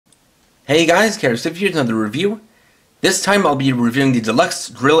Hey guys, Karasif here with another review. This time I'll be reviewing the deluxe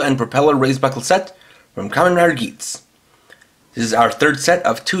drill and propeller raised buckle set from Kamen Geats. This is our third set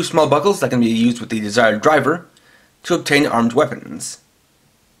of two small buckles that can be used with the desired driver to obtain armed weapons.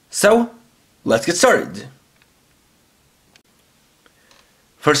 So, let's get started.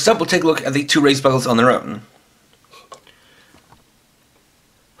 First up, we'll take a look at the two raised buckles on their own.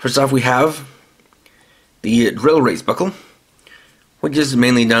 First off, we have the drill raised buckle, which is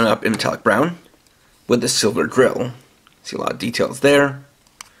mainly done up in metallic brown with a silver drill. See a lot of details there.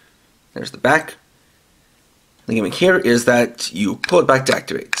 There's the back. The gimmick here is that you pull it back to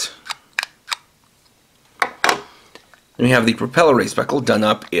activate. Then we have the propeller raised buckle done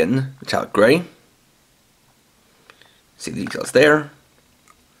up in metallic gray. See the details there.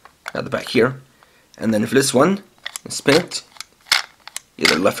 Now the back here. And then for this one, you spin it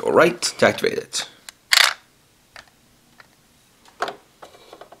either left or right to activate it.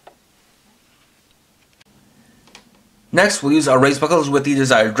 Next, we'll use our raised buckles with the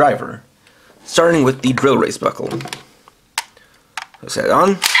desired driver, starting with the drill raised buckle. So set it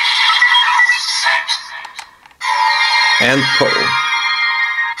on, and pull.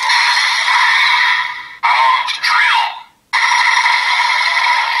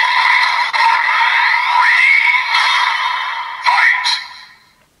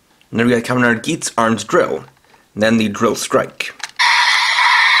 And then we got Kamen Geats armed drill, and then the drill strike.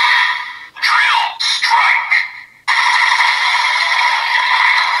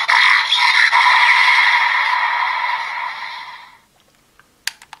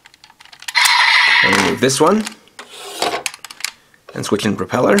 And remove this one, and switch in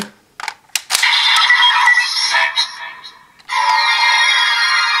propeller.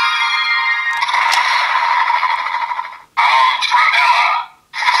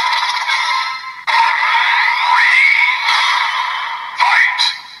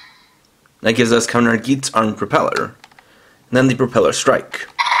 That gives us Kamen Geats armed propeller, and then the propeller strike.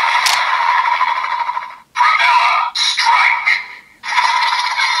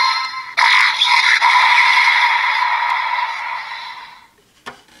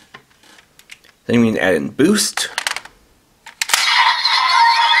 Then we can add in boost.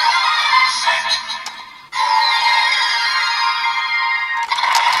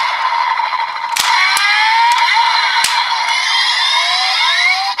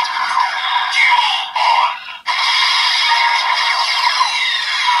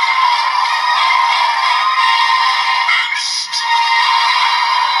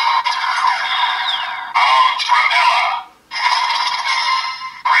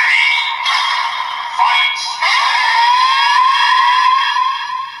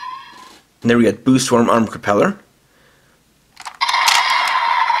 And there we get boost form armed propeller.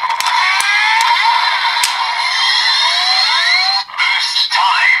 Boost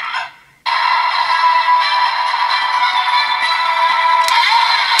time.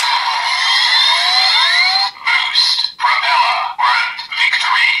 Boost propeller grand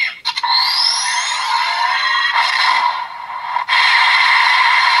victory.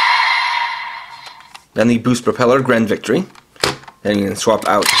 Then the boost propeller grand victory. Then you can swap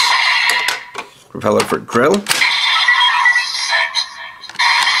out propeller for drill.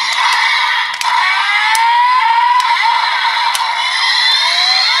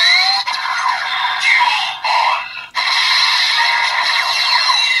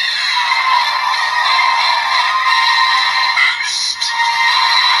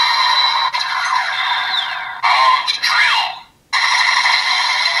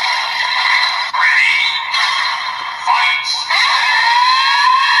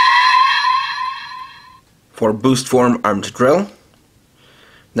 For boost form armed drill,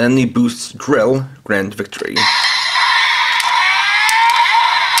 then the boost drill grand victory. Boost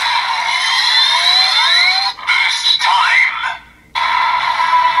time.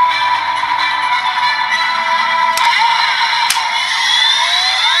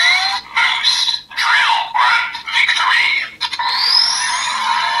 Boost drill grand victory.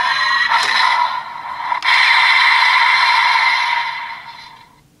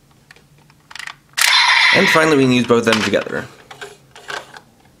 And finally, we can use both of them together.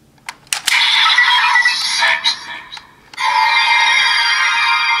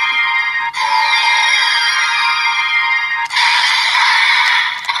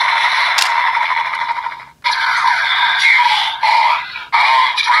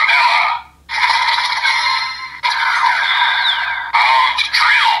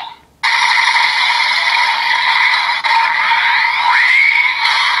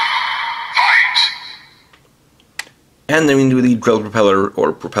 And then we can do the drill propeller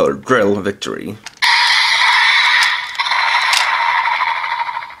or propeller drill victory.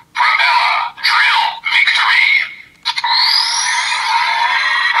 Propeller.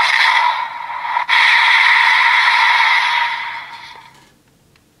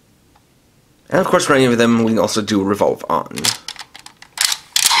 of course, for any of them, we can also do revolve on.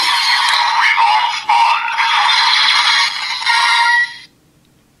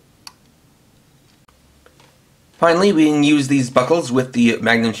 Finally, we can use these buckles with the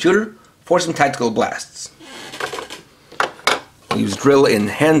Magnum shooter for some tactical blasts. We'll use drill in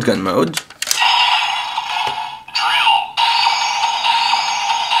handgun mode.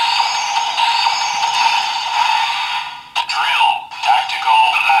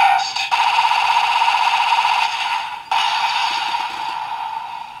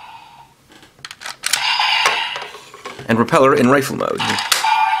 And Propeller in rifle mode.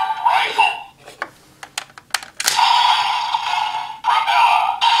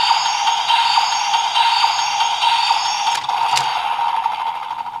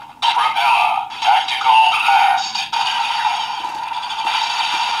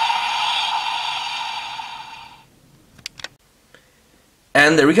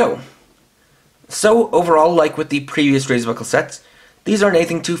 And there we go. So overall, like with the previous raised buckle sets, these aren't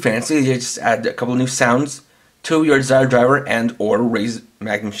anything too fancy. You just add a couple new sounds to your desired driver and or raised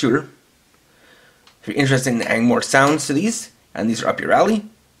Magnum shooter. If you're interested in adding more sounds to these, and these are up your alley,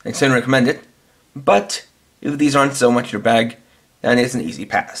 I certainly recommend it. But if these aren't so much your bag, then it's an easy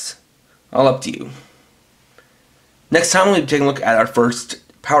pass. All up to you. Next time we'll be taking a look at our first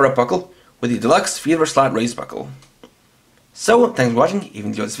power-up buckle with the deluxe feeder slot raised buckle. So, thanks for watching. If you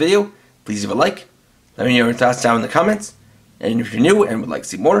enjoyed this video, please leave a like. Let me know your thoughts down in the comments. And if you're new and would like to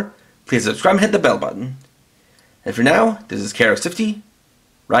see more, please subscribe and hit the bell button. And for now, this is Karo Sifty,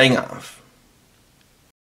 riding off.